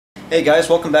Hey guys,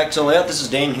 welcome back to Layout. This is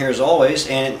Dane here as always,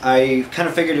 and I kind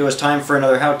of figured it was time for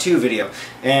another how-to video.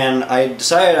 And I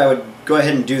decided I would go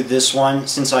ahead and do this one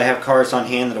since I have cars on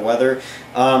hand that are weather.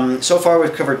 So far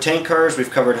we've covered tank cars,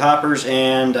 we've covered hoppers,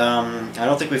 and I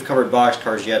don't think we've covered box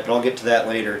cars yet, but I'll get to that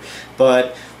later.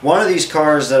 But one of these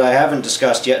cars that I haven't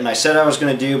discussed yet, and I said I was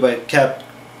going to do but kept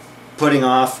putting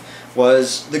off,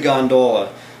 was the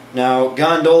Gondola. Now,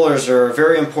 gondolas are a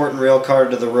very important rail car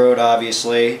to the road,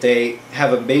 obviously. They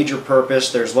have a major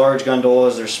purpose. There's large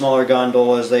gondolas, there's smaller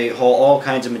gondolas, they haul all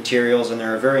kinds of materials, and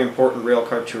they're a very important rail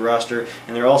car to roster,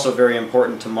 and they're also very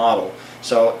important to model.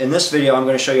 So in this video I'm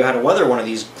going to show you how to weather one of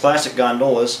these classic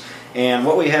gondolas, and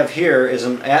what we have here is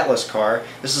an Atlas car.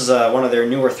 This is one of their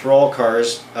newer thrall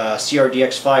cars,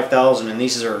 CRDX 5000, and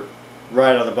these are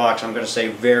right out of the box, I'm going to say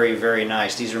very, very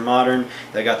nice. These are modern,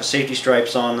 they got the safety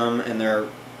stripes on them, and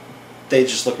they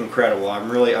just look incredible. I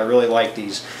really like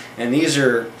these, and these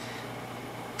are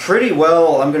pretty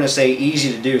well, I'm going to say,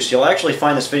 easy to do. So you'll actually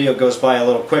find this video goes by a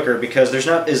little quicker because there's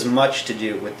not as much to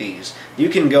do with these. You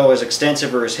can go as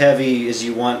extensive or as heavy as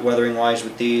you want weathering wise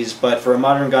with these, but for a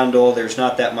modern gondola there's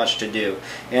not that much to do.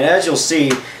 And as you'll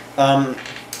see,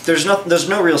 there's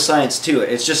no real science to it.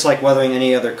 It's just like weathering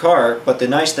any other car, but the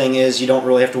nice thing is you don't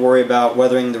really have to worry about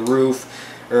weathering the roof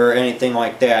or anything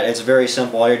like that. It's very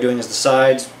simple. All you're doing is the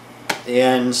sides, the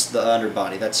ends, the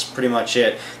underbody. That's pretty much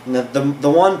it. And the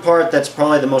one part that's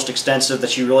probably the most extensive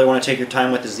that you really want to take your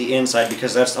time with is the inside,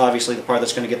 because that's obviously the part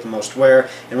that's going to get the most wear,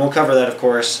 and we'll cover that of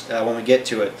course when we get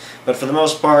to it. But for the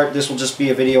most part this will just be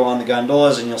a video on the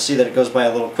gondolas, and you'll see that it goes by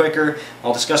a little quicker.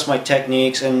 I'll discuss my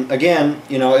techniques, and again,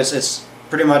 you know, it's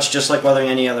pretty much just like weathering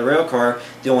any other rail car.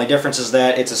 The only difference is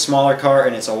that it's a smaller car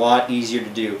and it's a lot easier to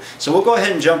do. So we'll go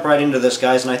ahead and jump right into this,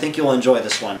 guys, and I think you'll enjoy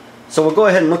this one. So we'll go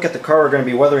ahead and look at the car we're going to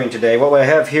be weathering today. What I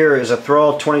have here is a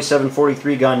Thrall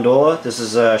 2743 Gondola. This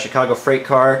is a Chicago freight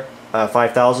car,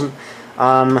 5000.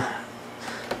 One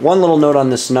little note on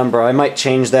this number, I might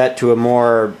change that to a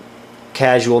more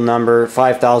casual number.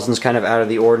 5000 is kind of out of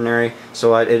the ordinary,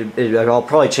 so I'll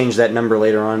probably change that number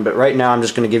later on, but right now I'm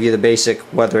just going to give you the basic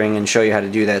weathering and show you how to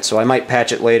do that. So I might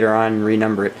patch it later on and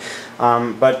renumber it.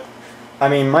 But I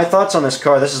mean, my thoughts on this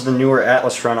car, this is the newer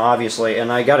Atlas front, obviously,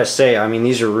 and I gotta say, I mean,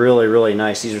 these are really, really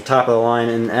nice. These are top of the line,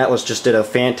 and Atlas just did a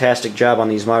fantastic job on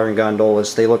these modern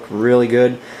gondolas. They look really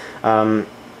good. I'm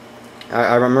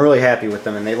really happy with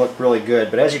them, and they look really good.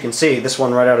 But as you can see, this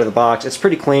one right out of the box, it's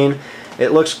pretty clean.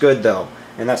 It looks good, though,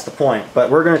 and that's the point.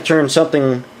 But we're going to turn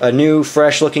a new,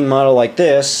 fresh-looking model like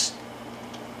this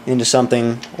into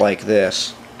something like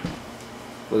this.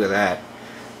 Look at that.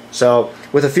 So,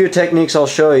 with a few techniques I'll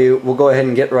show you, we'll go ahead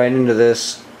and get right into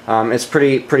this. It's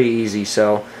pretty easy,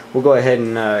 so we'll go ahead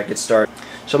and get started.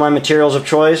 So my materials of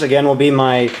choice, again, will be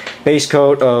my base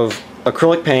coat of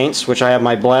acrylic paints, which I have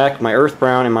my black, my earth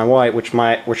brown, and my white, which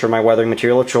are my weathering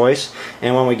material of choice.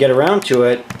 And when we get around to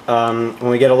it, when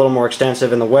we get a little more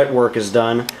extensive and the wet work is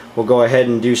done, we'll go ahead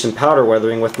and do some powder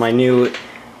weathering with my new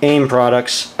AIM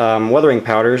Products weathering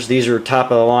powders. These are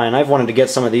top of the line. I've wanted to get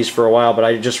some of these for a while, but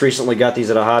I just recently got these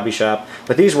at a hobby shop.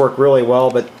 But these work really well,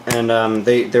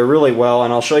 they're really well,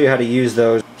 and I'll show you how to use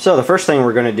those. So the first thing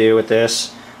we're going to do with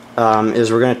this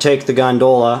is we're going to take the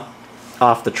gondola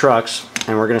off the trucks,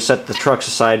 and we're going to set the trucks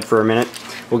aside for a minute.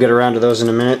 We'll get around to those in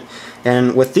a minute.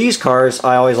 And with these cars,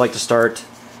 I always like to start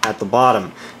at the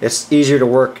bottom. It's easier to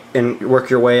work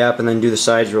your way up and then do the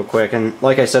sides real quick. And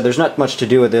like I said, there's not much to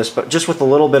do with this, but just with a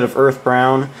little bit of earth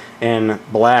brown and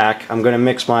black, I'm going to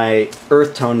mix my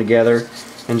earth tone together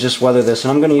and just weather this.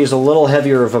 And I'm going to use a little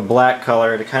heavier of a black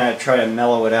color to kind of try to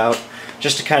mellow it out,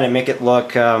 just to kind of make it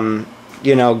look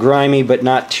you know, grimy but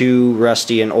not too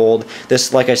rusty and old.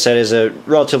 This, like I said, is a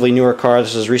relatively newer car.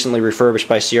 This was recently refurbished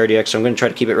by CRDX, so I'm going to try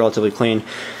to keep it relatively clean.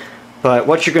 But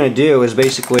what you're going to do is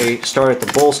basically start at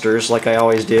the bolsters, like I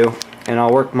always do, and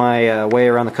I'll work my way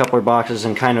around the coupler boxes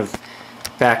and kind of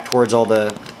back towards all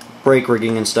the brake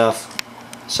rigging and stuff.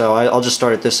 So I'll just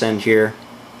start at this end here,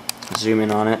 zoom in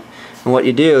on it. And what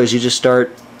you do is you just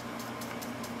start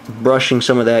brushing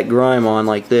some of that grime on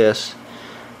like this.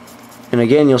 And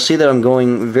again, you'll see that I'm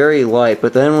going very light,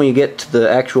 but then when you get to the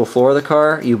actual floor of the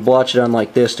car, you blotch it on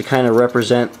like this to kind of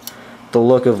represent the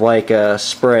look of like a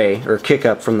spray or kick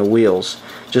up from the wheels.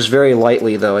 Just very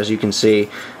lightly though, as you can see.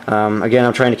 Again,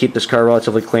 I'm trying to keep this car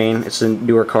relatively clean. It's a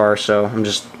newer car, so I'm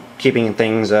just keeping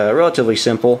things relatively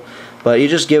simple. But you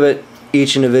just give it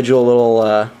each individual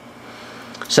little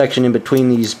section in between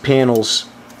these panels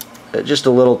just a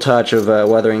little touch of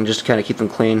weathering just to kind of keep them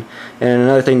clean. And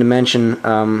another thing to mention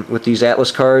with these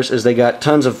Atlas cars is they got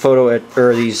tons of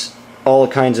all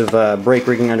kinds of brake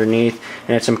rigging underneath,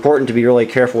 and it's important to be really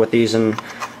careful with these. And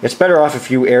It's better off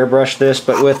if you airbrush this,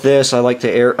 but with this I like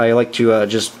to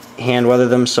just hand weather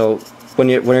them. So when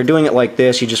you're doing it like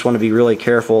this, you just want to be really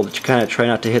careful that you kind of try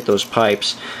not to hit those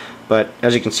pipes. But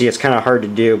as you can see, it's kind of hard to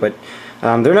do, but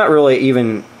they're not really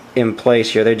even in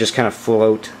place here. They just kind of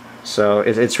float. So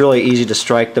it's really easy to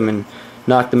strike them and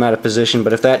knock them out of position.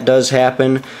 But if that does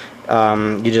happen,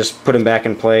 you just put them back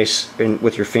in place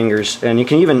with your fingers. And you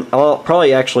can even, I'll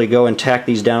probably actually go and tack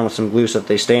these down with some glue so that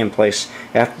they stay in place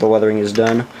after the weathering is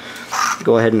done.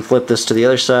 Go ahead and flip this to the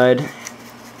other side.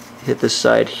 Hit this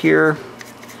side here.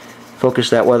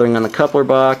 Focus that weathering on the coupler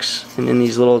box and in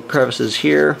these little crevices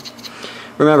here.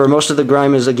 Remember, most of the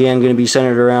grime is again going to be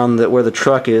centered around where the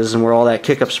truck is and where all that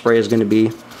kick-up spray is going to be.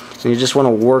 And you just want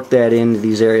to work that into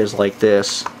these areas like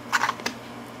this.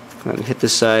 And hit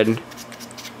this side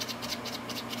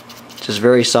just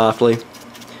very softly.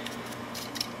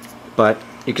 But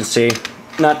you can see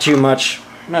not too much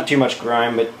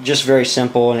grime, but just very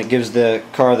simple, and it gives the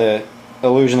car the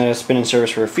illusion that it's been in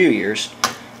service for a few years.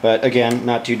 But again,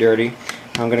 not too dirty.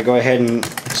 I'm going to go ahead and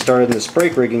start in this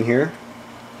brake rigging here.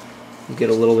 Get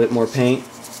a little bit more paint.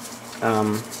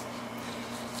 Let's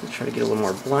try to get a little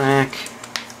more black.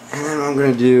 And then what I'm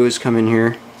going to do is come in here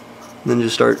and then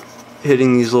just start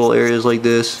hitting these little areas like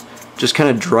this. Just kind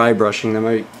of dry brushing them.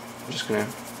 I'm just going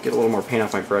to get a little more paint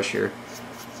off my brush here.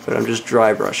 But I'm just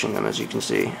dry brushing them, as you can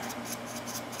see.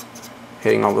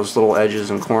 Hitting all those little edges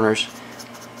and corners.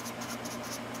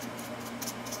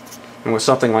 And with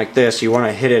something like this, you want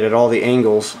to hit it at all the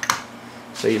angles.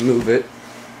 So you move it,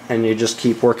 and you just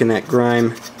keep working that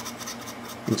grime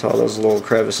into all those little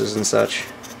crevices and such,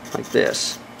 like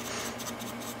this.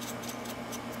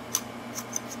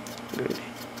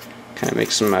 Kind of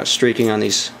make some streaking on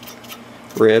these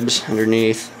ribs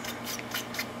underneath.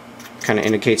 Kind of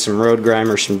indicates some road grime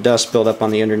or some dust buildup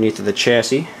on the underneath of the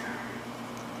chassis.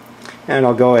 And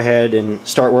I'll go ahead and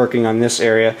start working on this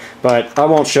area, but I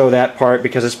won't show that part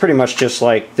because it's pretty much just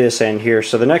like this end here.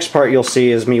 So the next part you'll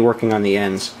see is me working on the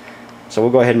ends. So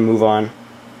we'll go ahead and move on.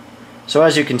 So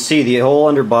as you can see, the whole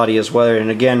underbody is weathered, and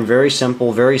again, very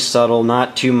simple, very subtle,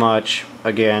 not too much.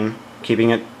 Again, keeping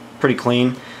it pretty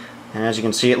clean. And as you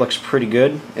can see, it looks pretty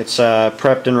good. It's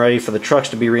prepped and ready for the trucks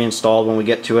to be reinstalled when we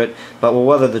get to it, but we'll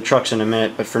weather the trucks in a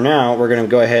minute. But for now, we're going to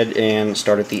go ahead and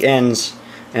start at the ends,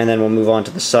 and then we'll move on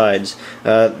to the sides.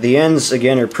 The ends,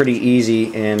 again, are pretty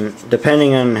easy, and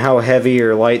depending on how heavy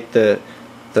or light the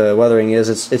weathering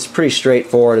is, it's pretty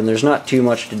straightforward, and there's not too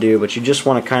much to do, but you just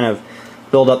want to kind of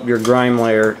build up your grime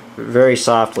layer very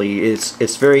softly.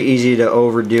 It's very easy to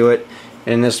overdo it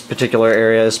in this particular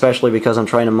area, especially because I'm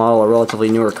trying to model a relatively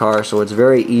newer car, so it's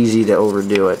very easy to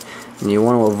overdo it, and you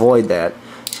want to avoid that.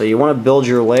 So you want to build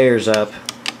your layers up.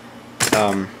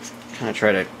 Kind of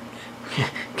try to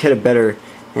get a better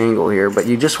angle here, but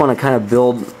you just want to kind of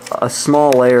build a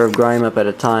small layer of grime up at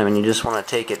a time, and you just want to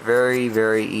take it very,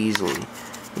 very easily.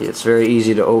 It's very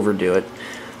easy to overdo it.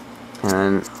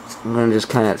 And I'm going to just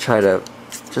kind of try to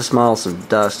just model some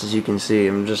dust. As you can see,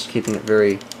 I'm just keeping it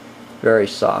very, very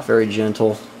soft, very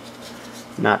gentle,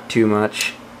 not too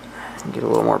much. Get a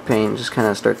little more paint, just kind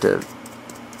of start to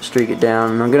streak it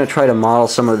down. And I'm going to try to model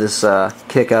some of this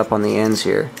kick up on the ends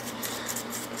here.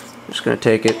 I'm just going to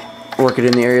take it, work it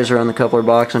in the areas around the coupler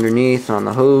box underneath, on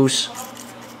the hose.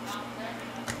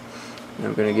 And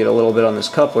I'm going to get a little bit on this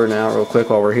coupler now real quick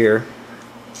while we're here.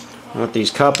 And with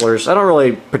these couplers, I don't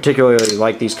really particularly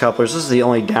like these couplers. This is the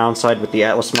only downside with the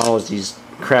Atlas model, is these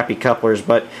crappy couplers,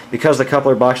 but because the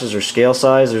coupler boxes are scale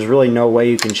size, there's really no way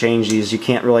you can change these. You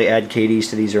can't really add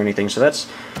KDs to these or anything, so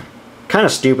that's kind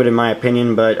of stupid in my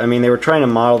opinion. But I mean, they were trying to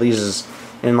model these as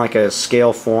in like a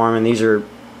scale form, and these are,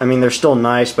 I mean, they're still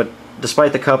nice, but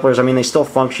despite the couplers, I mean, they still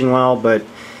function well. But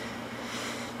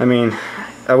I mean,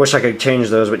 I wish I could change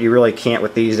those, but you really can't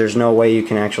with these. There's no way you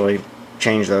can actually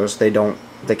change those.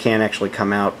 They can't actually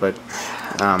come out. But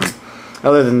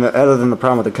other than the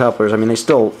problem with the couplers, I mean, they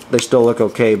still look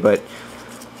okay. But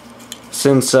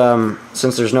since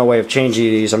there's no way of changing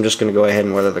these, I'm just going to go ahead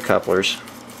and weather the couplers.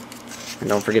 And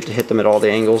don't forget to hit them at all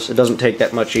the angles. It doesn't take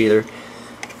that much either.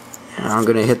 And I'm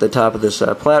going to hit the top of this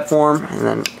platform and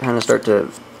then kind of start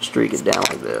to streak it down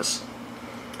like this.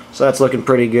 So that's looking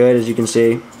pretty good, as you can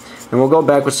see. And we'll go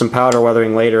back with some powder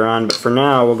weathering later on, but for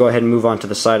now we'll go ahead and move on to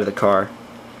the side of the car.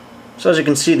 So as you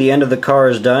can see, the end of the car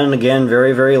is done. Again,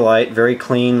 very, very light, very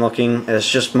clean looking. It's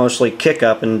just mostly kick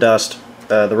up and dust,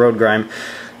 the road grime.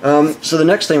 So the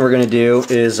next thing we're going to do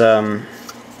is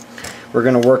we're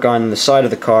going to work on the side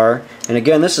of the car. And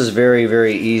again, this is very,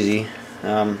 very easy.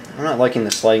 I'm not liking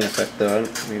the sliding effect though.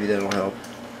 Maybe that'll help.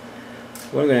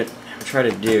 What I'm going to try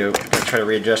to do, I'm going to try to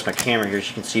readjust my camera here so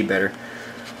you can see better.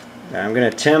 Now I'm going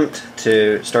to attempt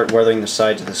to start weathering the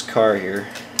sides of this car here.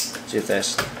 See if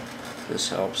this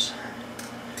helps.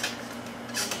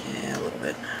 Yeah, a little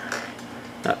bit.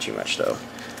 Not too much though.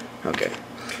 Okay.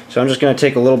 So I'm just going to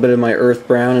take a little bit of my earth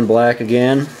brown and black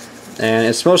again. And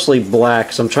it's mostly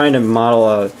black, so I'm trying to model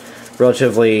a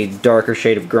relatively darker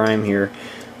shade of grime here.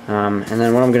 And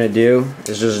then what I'm going to do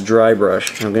is just dry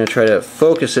brush. I'm going to try to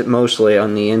focus it mostly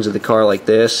on the ends of the car like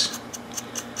this.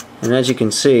 And as you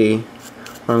can see,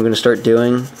 what I'm going to start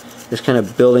doing is kind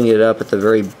of building it up at the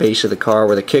very base of the car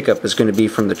where the kick-up is going to be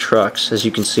from the trucks. As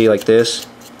you can see, like this.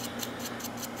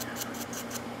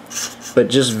 But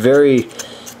just very,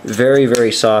 very,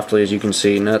 very softly, as you can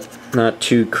see. Not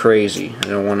too crazy. I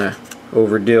don't want to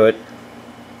overdo it.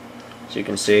 As you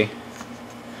can see,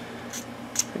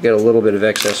 I get a little bit of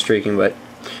excess streaking, but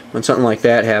when something like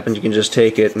that happens, you can just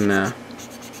take it and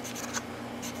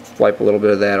wipe a little bit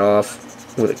of that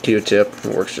off with a Q-tip.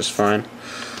 It works just fine.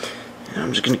 And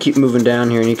I'm just going to keep moving down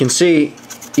here, and you can see,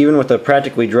 even with a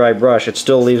practically dry brush, it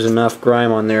still leaves enough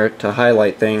grime on there to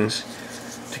highlight things,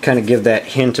 to kind of give that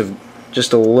hint of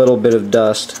just a little bit of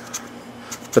dust.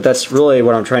 But that's really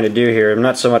what I'm trying to do here. I'm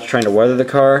not so much trying to weather the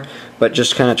car, but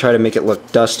just kind of try to make it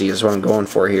look dusty is what I'm going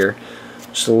for here.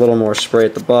 Just a little more spray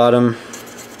at the bottom,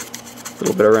 a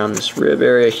little bit around this rib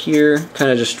area here, kind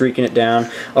of just streaking it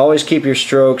down. Always keep your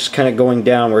strokes kind of going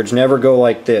downwards. Never go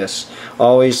like this.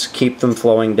 Always keep them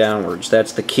flowing downwards.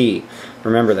 That's the key.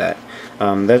 Remember that.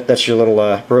 That's your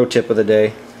little bro tip of the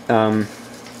day. I'm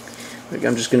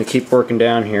just going to keep working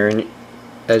down here, and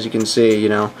as you can see, you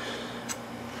know,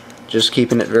 just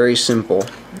keeping it very simple.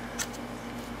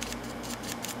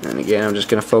 And again, I'm just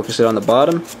going to focus it on the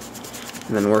bottom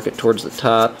and then work it towards the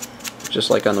top, just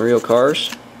like on the real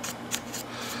cars.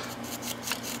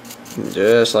 And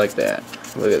just like that.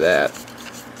 Look at that.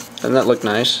 Doesn't that look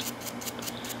nice?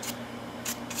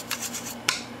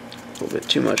 A little bit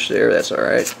too much there, that's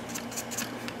alright.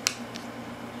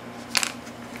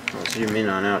 I'll zoom in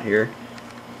on out here.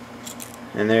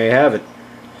 And there you have it.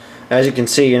 As you can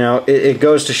see, you know, it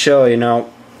goes to show, you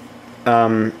know,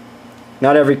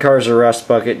 not every car is a rust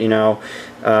bucket, you know.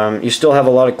 You still have a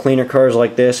lot of cleaner cars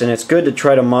like this, and it's good to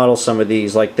try to model some of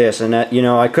these like this. And that, you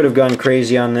know, I could have gone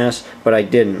crazy on this, but I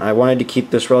didn't. I wanted to keep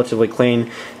this relatively clean,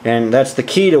 and that's the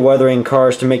key to weathering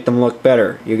cars, to make them look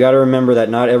better. You got to remember that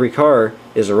not every car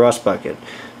is a rust bucket.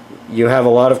 You have a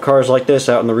lot of cars like this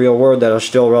out in the real world that are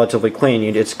still relatively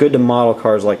clean. It's good to model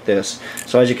cars like this.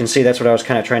 So as you can see, that's what I was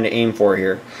kind of trying to aim for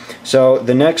here. So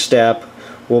the next step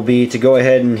will be to go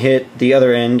ahead and hit the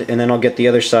other end, and then I'll get the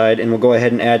other side, and we'll go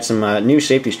ahead and add some new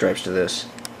safety stripes to this.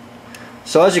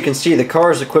 So as you can see, the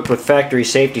car is equipped with factory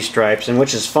safety stripes, and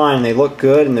which is fine. They look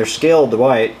good and they're scaled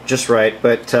just right.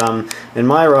 But in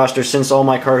my roster, since all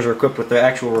my cars are equipped with the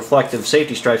actual reflective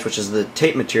safety stripes, which is the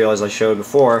tape material as I showed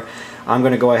before, I'm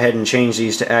going to go ahead and change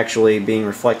these to actually being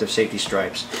reflective safety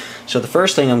stripes. So the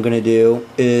first thing I'm going to do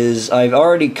is, I've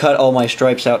already cut all my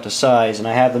stripes out to size, and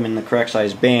I have them in the correct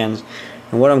size bands.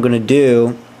 And what I'm going to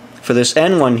do for this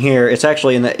end one here, it's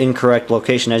actually in the incorrect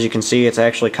location. As you can see, it's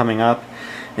actually coming up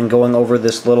and going over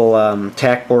this little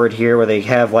tack board here where they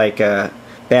have like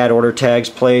bad order tags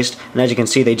placed, and as you can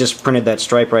see, they just printed that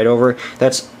stripe right over.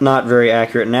 That's not very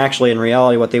accurate, and actually in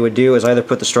reality what they would do is either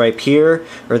put the stripe here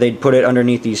or they'd put it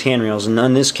underneath these handrails, and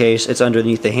in this case it's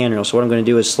underneath the handrail. So what I'm going to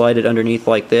do is slide it underneath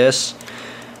like this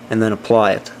and then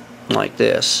apply it like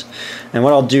this. And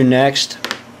what I'll do next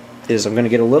is I'm going to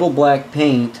get a little black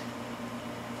paint,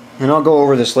 and I'll go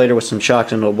over this later with some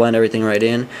chalks and it'll blend everything right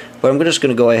in, but I'm just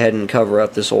going to go ahead and cover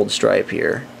up this old stripe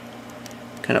here,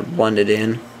 kind of blend it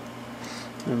in.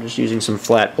 I'm just using some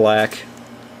flat black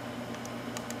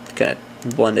to kind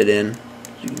of blend it in,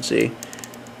 as you can see,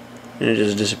 and it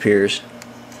just disappears.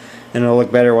 And it'll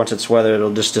look better once it's weathered,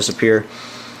 it'll just disappear.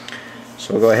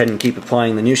 So we'll go ahead and keep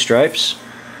applying the new stripes.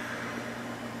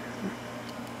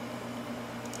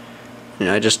 And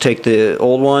I just take the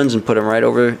old ones and put them right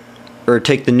over, or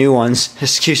take the new ones,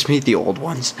 excuse me, the old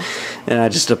ones, and I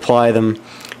just apply them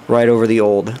right over the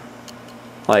old,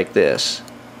 like this.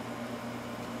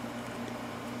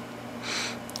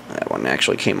 That one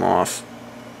actually came off.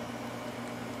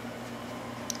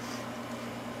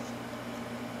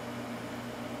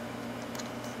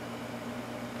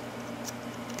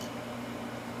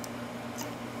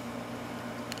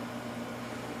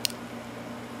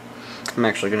 I'm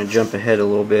actually going to jump ahead a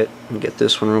little bit and get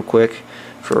this one real quick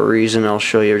for a reason I'll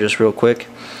show you just real quick.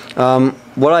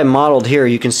 What I modeled here,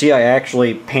 you can see I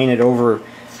actually painted over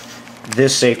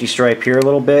this safety stripe here a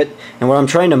little bit, and what I'm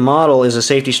trying to model is a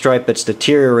safety stripe that's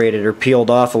deteriorated or peeled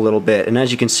off a little bit, and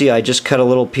as you can see I just cut a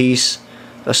little piece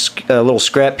a little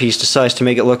scrap piece decides to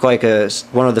make it look like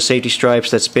one of the safety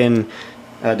stripes that's been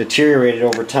deteriorated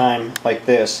over time, like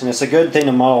this. And it's a good thing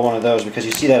to model one of those, because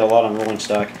you see that a lot on rolling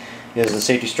stock, is the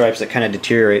safety stripes that kind of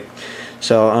deteriorate.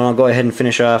 So I'll go ahead and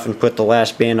finish off and put the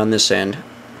last band on this end,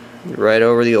 right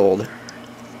over the old,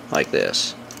 like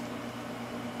this.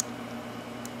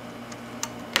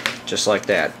 Just like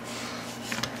that.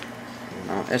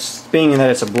 It's being that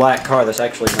it's a black car, this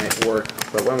actually might work,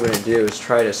 but what I'm going to do is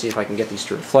try to see if I can get these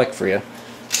to reflect for you.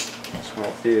 So what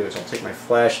I'll do is I'll take my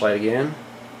flashlight again,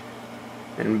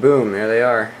 and boom, there they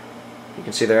are. You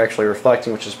can see they're actually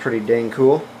reflecting, which is pretty dang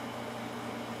cool.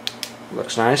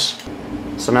 Looks nice.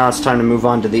 So now it's time to move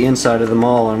on to the inside of the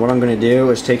mall, and what I'm going to do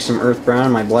is take some earth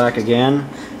brown, my black again,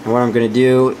 and what I'm going to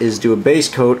do is do a base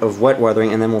coat of wet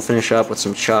weathering, and then we'll finish up with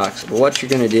some chalks. But what you're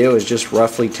going to do is just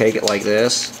roughly take it like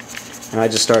this, and I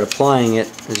just start applying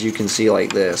it, as you can see,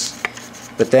 like this.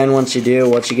 But then once you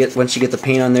get the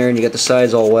paint on there and you get the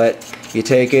sides all wet, you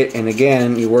take it and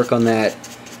again you work on that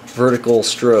vertical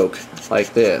stroke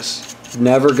like this.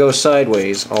 Never go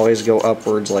sideways, always go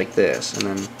upwards like this, and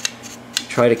then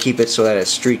try to keep it so that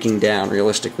it's streaking down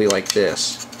realistically like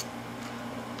this,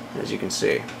 as you can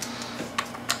see.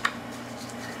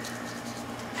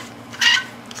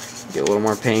 Get a little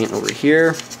more paint over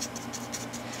here.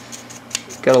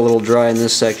 Got a little dry in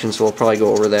this section, so we'll probably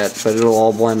go over that, but it'll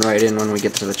all blend right in when we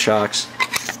get to the chalks.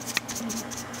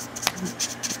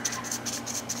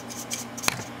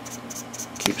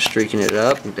 Keep streaking it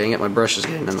up. Dang it, my brush is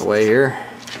getting in the way here.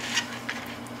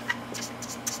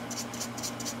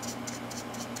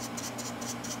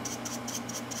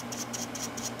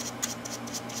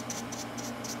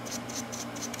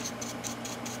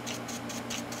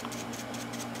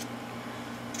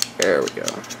 There we go.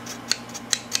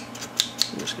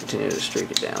 Just continue to streak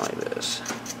it down like this.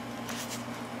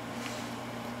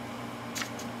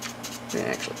 And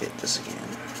actually hit this again.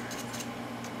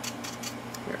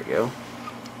 There we go.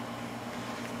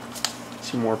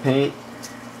 Some more paint.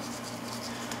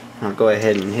 I'll go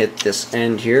ahead and hit this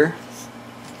end here,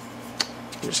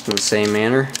 just in the same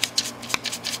manner.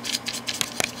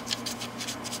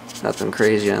 Nothing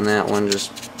crazy on that one,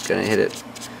 just gonna hit it.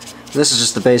 This is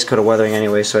just the base coat of weathering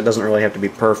anyway, so it doesn't really have to be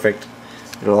perfect.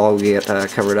 It'll all get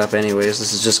covered up anyways.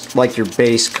 This is just like your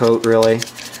base coat, really,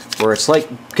 where it's like,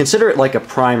 consider it like a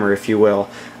primer, if you will.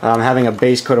 Having a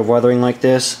base coat of weathering like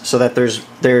this, so that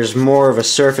there's more of a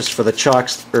surface for the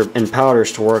chalks and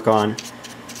powders to work on,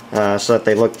 so that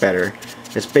they look better.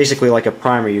 It's basically like a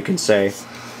primer, you can say.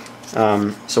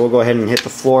 So we'll go ahead and hit the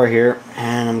floor here,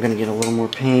 and I'm going to get a little more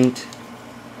paint.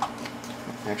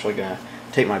 I'm actually going to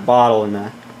take my bottle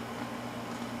and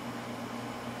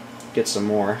get some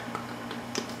more.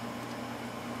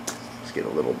 Let's get a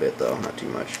little bit though, not too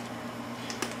much.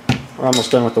 We're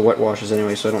almost done with the wet washes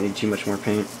anyway, so I don't need too much more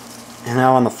paint. And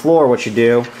now on the floor, what you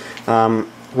do,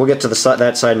 we'll get to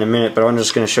that side in a minute, but I'm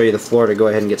just going to show you the floor to go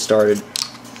ahead and get started,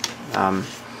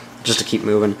 just to keep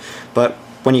moving. But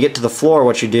when you get to the floor,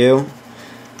 what you do,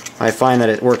 I find that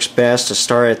it works best to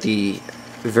start at the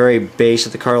very base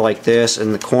of the car like this,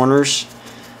 in the corners,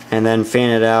 and then fan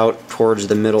it out towards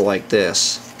the middle like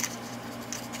this.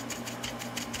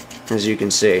 As you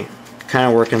can see, kind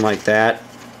of working like that,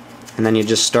 and then you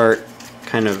just start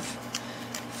kind of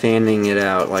fanning it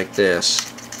out like this.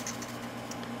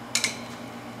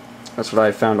 That's what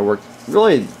I found to work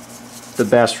really the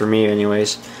best for me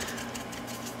anyways.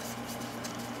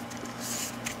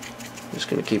 Just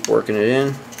going to keep working it in.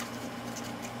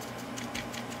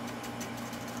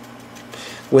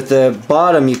 With the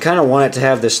bottom, you kind of want it to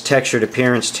have this textured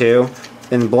appearance too,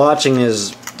 and blotching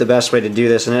is the best way to do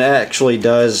this, and it actually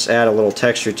does add a little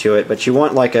texture to it, but you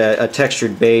want like a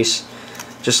textured base,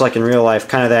 just like in real life.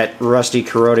 Kind of that rusty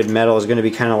corroded metal is going to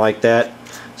be kind of like that,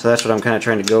 so that's what I'm kind of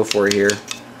trying to go for here.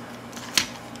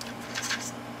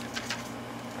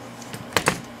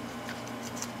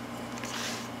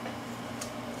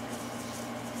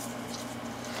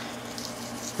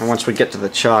 And once we get to the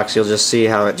chalks, you'll just see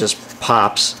how it just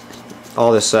pops.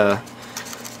 All this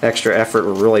extra effort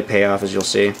will really pay off, as you'll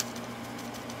see.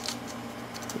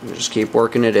 Just keep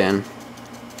working it in.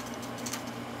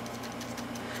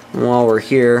 And while we're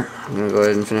here, I'm going to go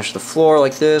ahead and finish the floor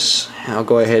like this. I'll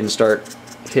go ahead and start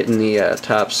hitting the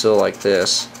top sill like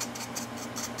this.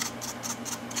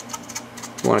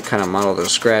 You want to kind of model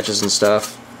those scratches and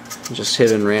stuff. Just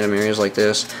hit in random areas like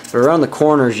this. But around the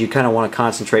corners, you kind of want to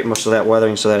concentrate most of that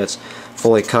weathering so that it's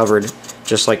fully covered,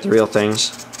 just like the real things.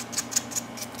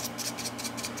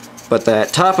 but that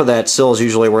top of that sill is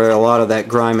usually where a lot of that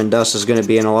grime and dust is going to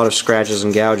be, and a lot of scratches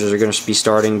and gouges are going to be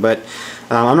starting. But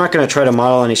I'm not going to try to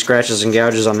model any scratches and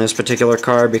gouges on this particular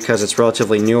car because it's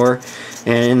relatively newer,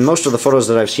 and in most of the photos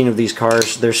that I've seen of these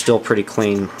cars, they're still pretty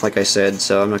clean, like I said,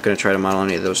 so I'm not going to try to model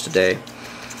any of those today.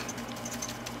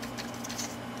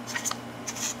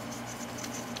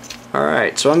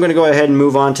 Alright, so I'm going to go ahead and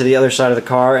move on to the other side of the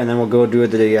car, and then we'll go do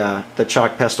the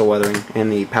chalk pestle weathering and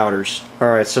the powders.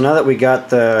 Alright, so now that we got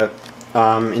the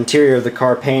interior of the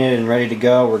car painted and ready to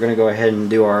go, we're going to go ahead and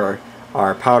do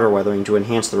our powder weathering to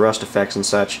enhance the rust effects and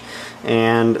such.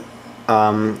 And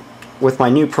with my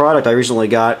new product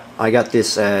I got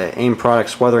this AIM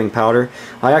Products weathering powder.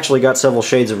 I actually got several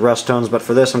shades of rust tones, but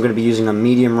for this I'm going to be using a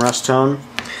medium rust tone.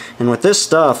 And with this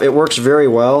stuff, it works very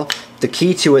well. The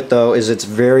key to it, though, is it's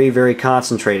very, very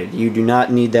concentrated. You do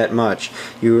not need that much.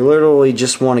 You literally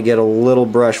just want to get a little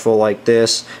brush full like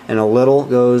this, and a little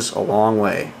goes a long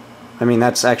way. I mean,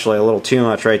 that's actually a little too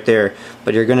much right there,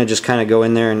 but you're going to just kind of go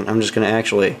in there, and I'm just going to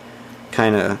actually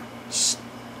kind of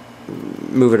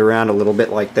move it around a little bit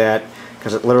like that,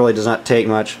 because it literally does not take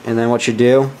much. And then what you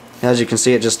do, as you can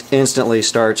see, it just instantly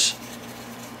starts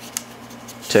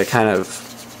to kind of,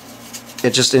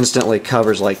 it just instantly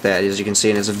covers like that, as you can see,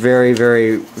 and it's very,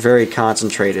 very, very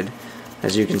concentrated,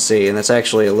 as you can see, and that's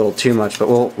actually a little too much, but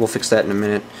we'll fix that in a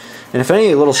minute. And if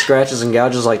any little scratches and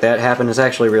gouges like that happen, it's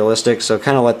actually realistic, so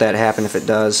kind of let that happen if it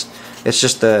does. It's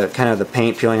just the kind of the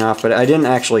paint peeling off, but I didn't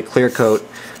actually clear coat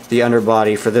the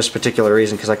underbody for this particular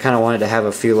reason, because I kind of wanted to have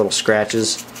a few little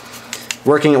scratches.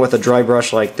 Working it with a dry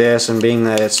brush like this, and being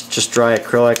that it's just dry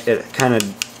acrylic, it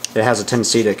has a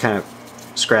tendency to kind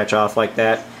of scratch off like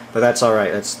that. But that's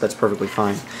alright, that's perfectly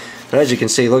fine. But as you can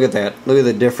see, look at that. Look at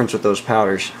the difference with those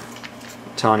powders.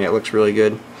 I'm telling you, it looks really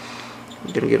good. I'm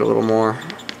going to get a little more.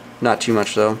 Not too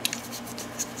much though. I'm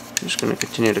just going to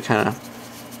continue to kind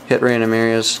of hit random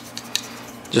areas.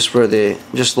 Just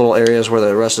little areas where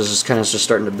the rust is just kind of just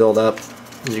starting to build up,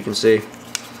 as you can see.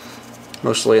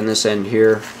 Mostly in this end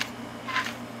here.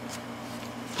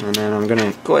 And then I'm going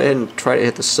to go ahead and try to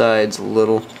hit the sides a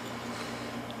little.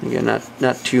 Again,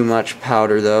 not too much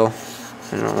powder though.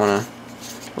 I don't want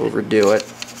to overdo it,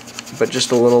 but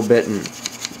just a little bit in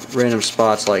random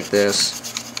spots like this.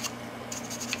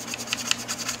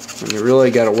 And you really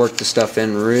got to work the stuff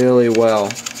in really well,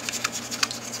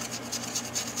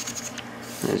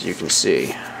 as you can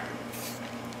see.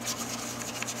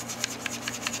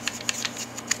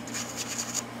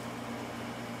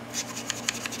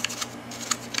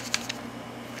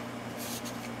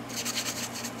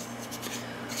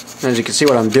 As you can see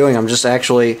what I'm doing, I'm just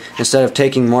actually, instead of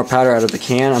taking more powder out of the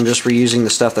can, I'm just reusing the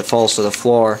stuff that falls to the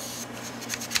floor.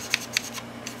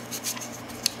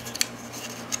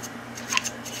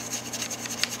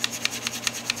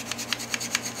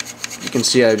 You can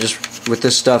see with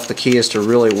this stuff, the key is to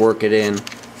really work it in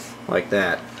like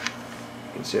that.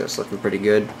 You can see it's looking pretty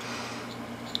good.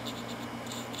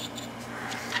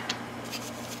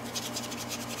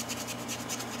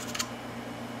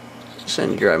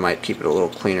 And here I might keep it a little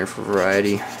cleaner for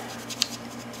variety.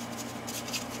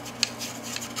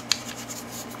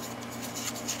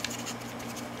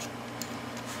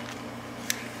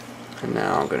 And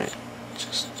now I'm going to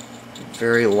just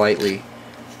very lightly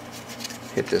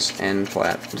hit this end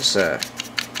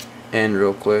end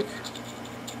real quick.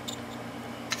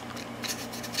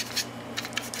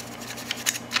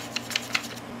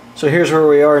 So here's where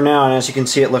we are now, and as you can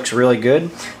see, it looks really good.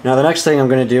 Now the next thing I'm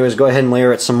going to do is go ahead and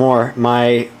layer it some more.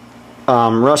 My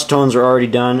rust tones are already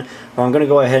done, but I'm going to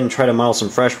go ahead and try to model some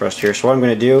fresh rust here. So what I'm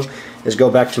going to do is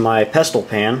go back to my pestle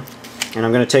pan, and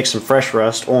I'm going to take some fresh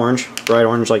rust, orange, bright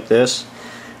orange like this.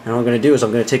 And what I'm going to do is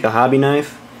I'm going to take a hobby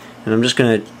knife, and I'm just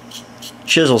going to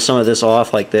chisel some of this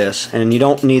off like this. And you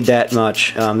don't need that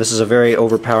much. This is a very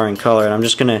overpowering color, and I'm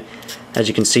just going to, as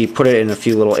you can see, put it in a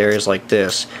few little areas like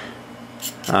this.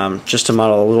 Just to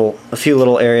model a few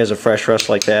little areas of fresh rust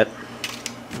like that.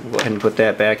 Go ahead and put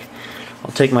that back.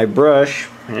 I'll take my brush,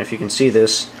 and if you can see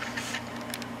this,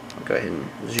 I'll go ahead and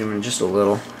zoom in just a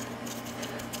little.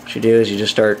 What you do is you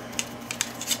just start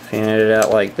fanning it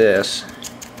out like this,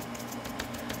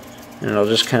 and it'll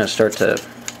just kind of start to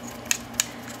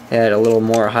add a little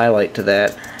more highlight to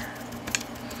that,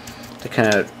 to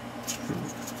kind of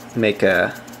make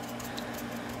the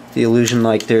illusion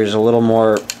like there's a little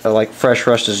more, like fresh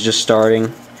rust is just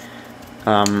starting,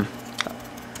 kind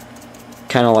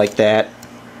of like that.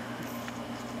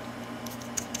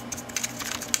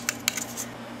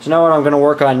 So now what I'm going to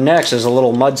work on next is a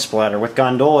little mud splatter. With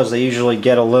gondolas, they usually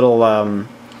get a little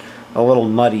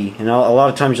muddy. You know, a lot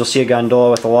of times you'll see a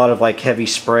gondola with a lot of like heavy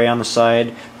spray on the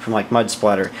side from like mud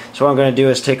splatter. So what I'm going to do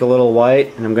is take a little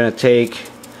white, and I'm going to take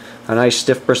a nice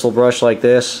stiff bristle brush like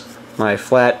this, my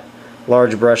flat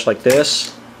large brush like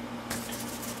this,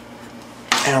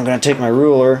 and I'm going to take my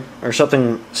ruler or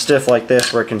something stiff like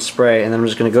this where it can spray, and then I'm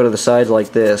just going to go to the sides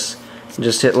like this and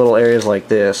just hit little areas like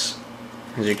this,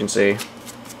 as you can see.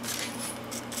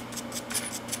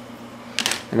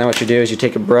 And then what you do is you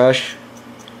take a brush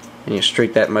and you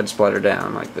streak that mud splatter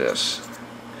down like this.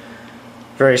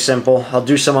 Very simple. I'll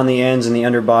do some on the ends and the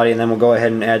underbody, and then we'll go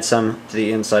ahead and add some to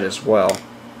the inside as well.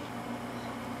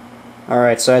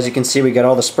 Alright, so as you can see, we got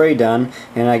all the spray done,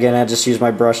 and again I just used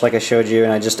my brush like I showed you,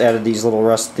 and I just added these little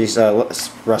rust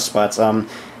spots,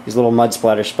 these little mud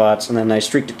splatter spots, and then I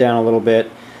streaked it down a little bit.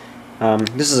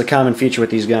 This is a common feature with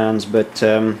these guns, but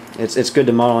it's good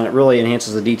to model, and it really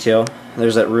enhances the detail.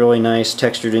 There's that really nice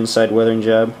textured inside weathering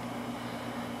job.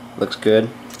 Looks good.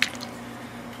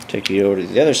 Take you over to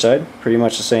the other side. Pretty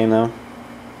much the same though.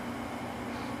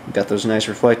 Got those nice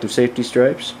reflective safety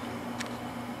stripes.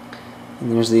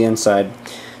 And there's the inside.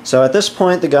 So at this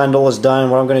point the gondola is done.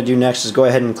 What I'm going to do next is go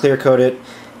ahead and clear coat it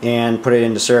and put it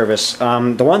into service.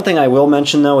 The one thing I will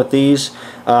mention though with these,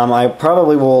 I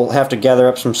probably will have to gather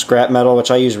up some scrap metal,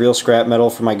 which I use real scrap metal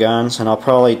for my guns, and I'll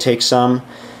probably take some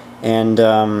and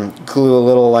glue a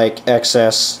little like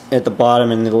excess at the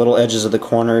bottom and the little edges of the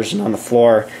corners and on the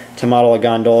floor to model a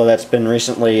gondola that's been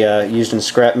recently used in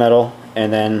scrap metal,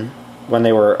 and then when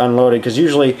they were unloaded, because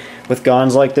usually with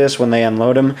guns like this, when they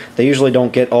unload them, they usually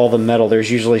don't get all the metal.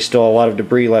 There's usually still a lot of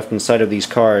debris left inside of these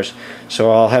cars, so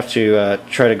I'll have to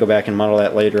try to go back and model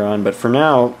that later on, but for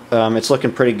now it's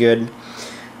looking pretty good.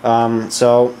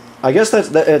 So I guess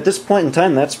at this point in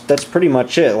time, that's pretty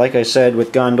much it. Like I said,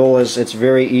 with gondolas, it's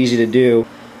very easy to do.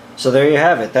 So there you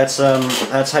have it. That's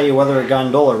how you weather a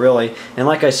gondola, really. And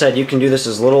like I said, you can do this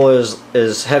as little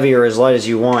as heavy or as light as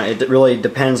you want. It really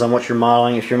depends on what you're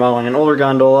modeling. If you're modeling an older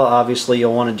gondola, obviously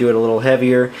you'll want to do it a little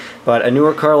heavier. But a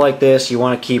newer car like this, you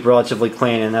want to keep relatively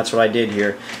clean, and that's what I did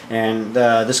here. And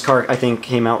this car, I think,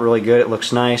 came out really good. It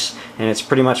looks nice, and it's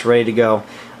pretty much ready to go.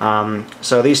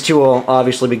 So these two will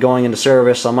obviously be going into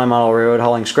service on my model road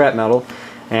hauling scrap metal,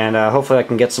 and hopefully I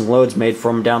can get some loads made for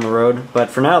them down the road. But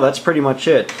for now, that's pretty much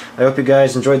it. I hope you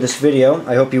guys enjoyed this video.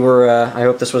 I hope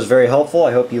this was very helpful.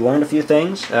 I hope you learned a few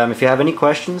things. If you have any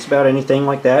questions about anything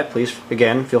like that, please,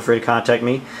 again, feel free to contact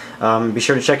me. Be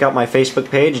sure to check out my Facebook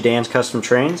page, Dan's Custom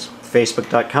Trains,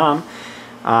 facebook.com,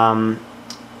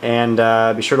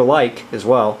 and be sure to like as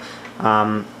well.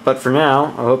 But for now,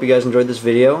 I hope you guys enjoyed this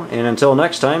video, and until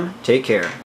next time, take care.